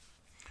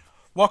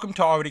Welcome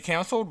to Already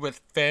Cancelled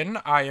with Finn.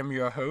 I am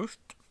your host,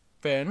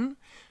 Finn.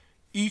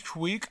 Each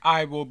week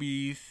I will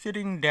be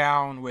sitting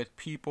down with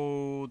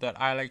people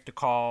that I like to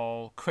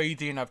call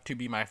crazy enough to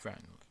be my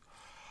friends.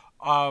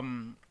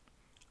 Um,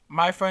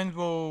 my friends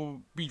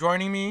will be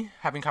joining me,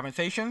 having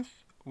conversations.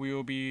 We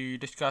will be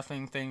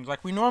discussing things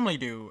like we normally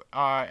do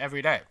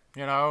every day.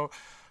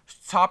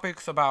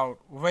 Topics about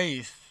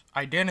race,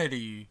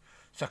 identity,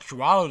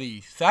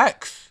 sexuality,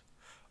 sex,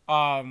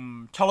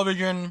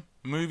 television,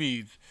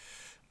 movies,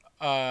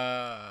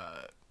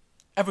 uh,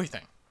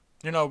 everything.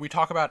 We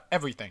talk about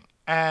everything.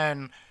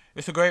 And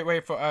it's a great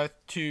way for us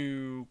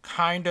to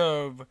kind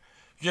of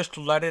just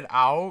let it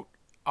out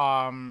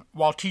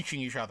while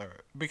teaching each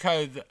other.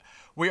 Because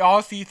we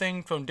all see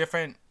things from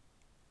different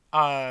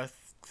uh,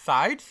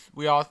 sides.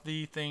 We all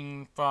see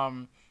things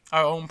from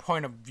our own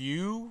point of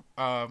view,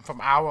 from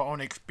our own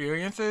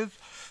experiences.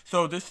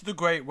 So this is a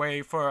great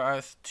way for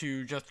us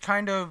to just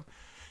kind of,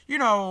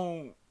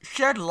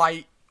 shed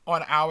light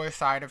on our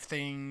side of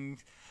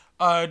things,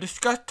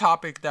 discuss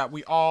topics that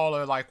we all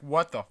are like,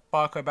 what the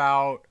fuck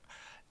about,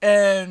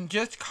 and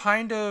just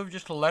kind of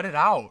just let it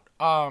out.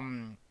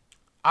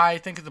 I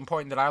think it's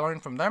important that I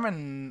learn from them,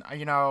 and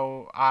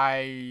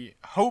I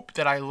hope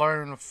that I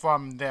learn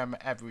from them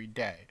every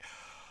day.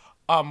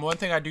 One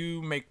thing I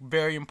do make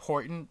very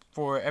important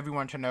for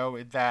everyone to know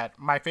is that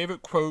my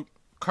favorite quote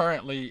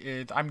currently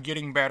is "I'm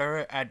getting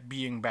better at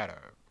being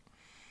better."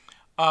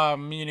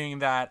 Meaning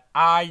that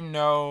I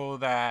know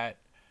that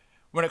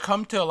when it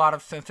comes to a lot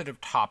of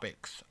sensitive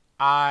topics,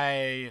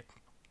 I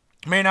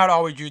may not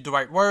always use the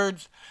right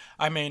words,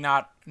 I may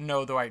not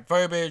know the right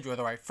verbiage or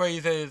the right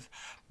phrases,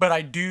 but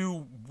I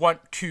do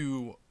want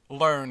to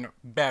learn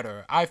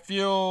better. I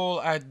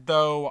feel as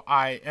though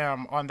I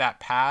am on that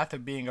path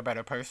of being a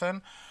better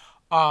person.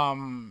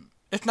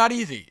 It's not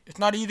easy. It's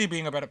not easy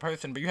being a better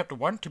person, but you have to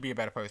want to be a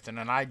better person,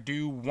 and I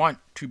do want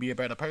to be a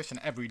better person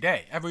every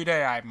day. Every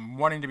day I'm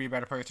wanting to be a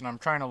better person. I'm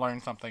trying to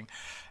learn something,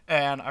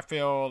 and I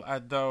feel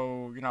as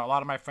though, a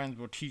lot of my friends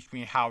will teach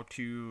me how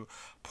to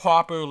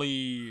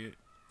properly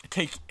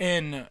take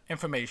in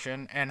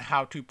information and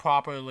how to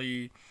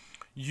properly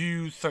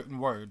use certain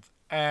words.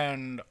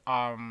 And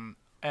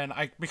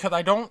I because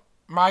I don't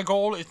my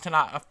goal is to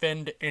not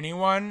offend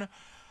anyone,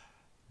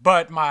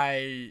 but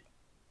my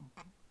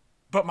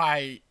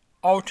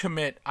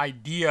ultimate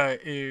idea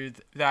is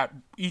that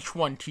each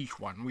one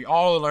teach one. We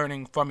all are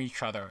learning from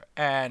each other,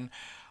 and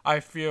I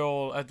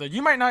feel as though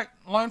you might not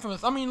learn from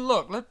this. I mean,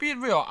 look, let's be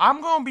real.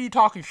 I'm gonna be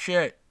talking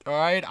shit. All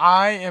right,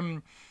 I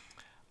am.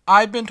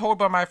 I've been told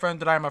by my friends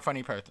that I'm a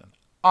funny person.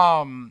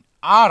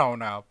 I don't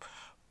know,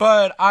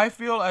 but I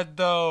feel as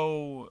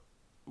though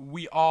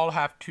we all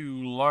have to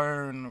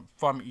learn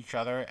from each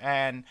other,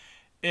 and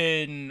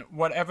in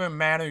whatever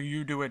manner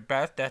you do it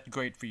best, that's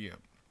great for you.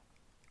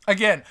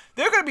 Again,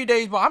 there are gonna be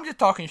days where I'm just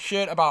talking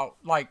shit about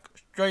like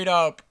straight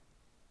up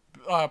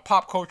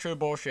pop culture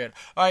bullshit.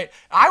 Alright,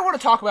 I want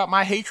to talk about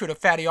my hatred of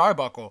Fatty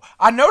Arbuckle.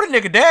 I know the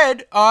nigga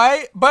dead,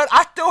 alright, but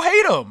I still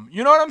hate him.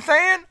 You know what I'm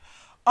saying?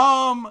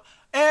 Um,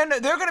 and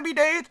there are gonna be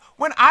days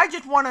when I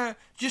just want to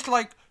just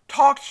like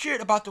talk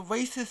shit about the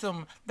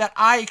racism that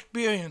I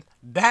experienced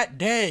that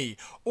day.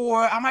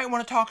 Or I might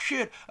want to talk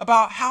shit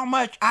about how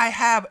much I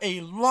have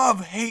a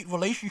love hate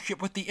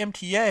relationship with the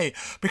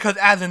MTA. Because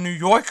as a New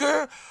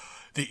Yorker,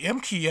 the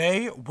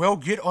MTA will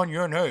get on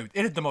your nerves.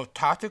 It is the most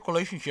toxic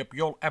relationship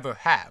you'll ever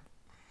have.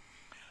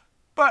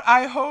 But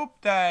I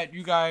hope that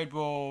you guys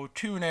will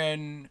tune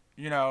in,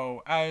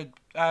 as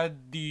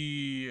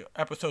the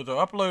episodes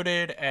are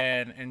uploaded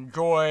and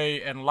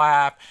enjoy and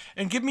laugh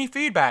and give me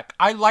feedback.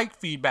 I like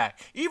feedback.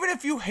 Even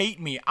if you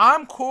hate me,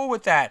 I'm cool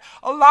with that.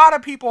 A lot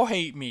of people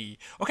hate me.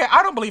 Okay,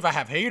 I don't believe I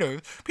have haters.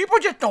 People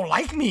just don't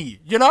like me.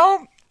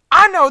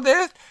 I know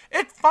this.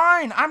 It's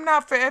fine. I'm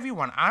not for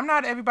everyone. I'm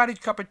not everybody's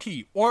cup of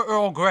tea or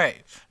Earl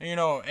Grey.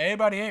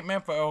 Everybody ain't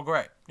meant for Earl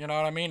Grey. You know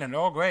what I mean? And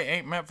Earl Grey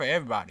ain't meant for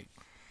everybody.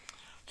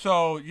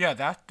 So yeah,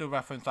 that's the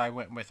reference I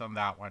went with on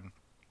that one.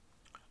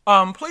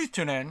 Please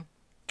tune in,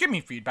 give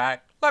me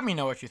feedback, let me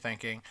know what you're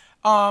thinking.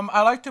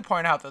 I like to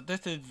point out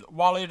that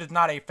while it is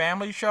not a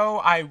family show,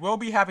 I will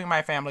be having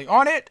my family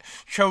on it,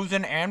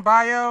 chosen and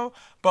bio.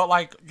 But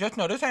like, just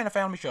know this ain't a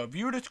family show.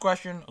 Viewer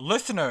discretion,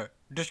 listener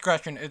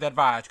discretion is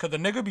advised, cause the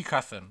nigga be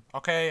cussing.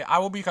 Okay, I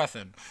will be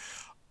cussing.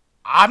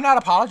 I'm not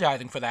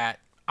apologizing for that.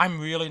 I'm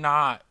really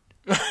not.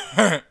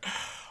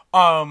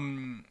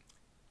 um,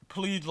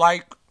 Please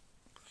like,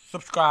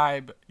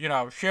 subscribe,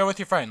 share with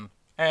your friends,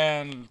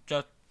 and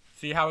just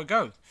see how it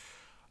goes.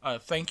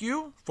 Thank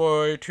you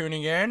for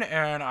tuning in,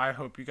 and I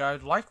hope you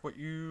guys like what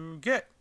you get.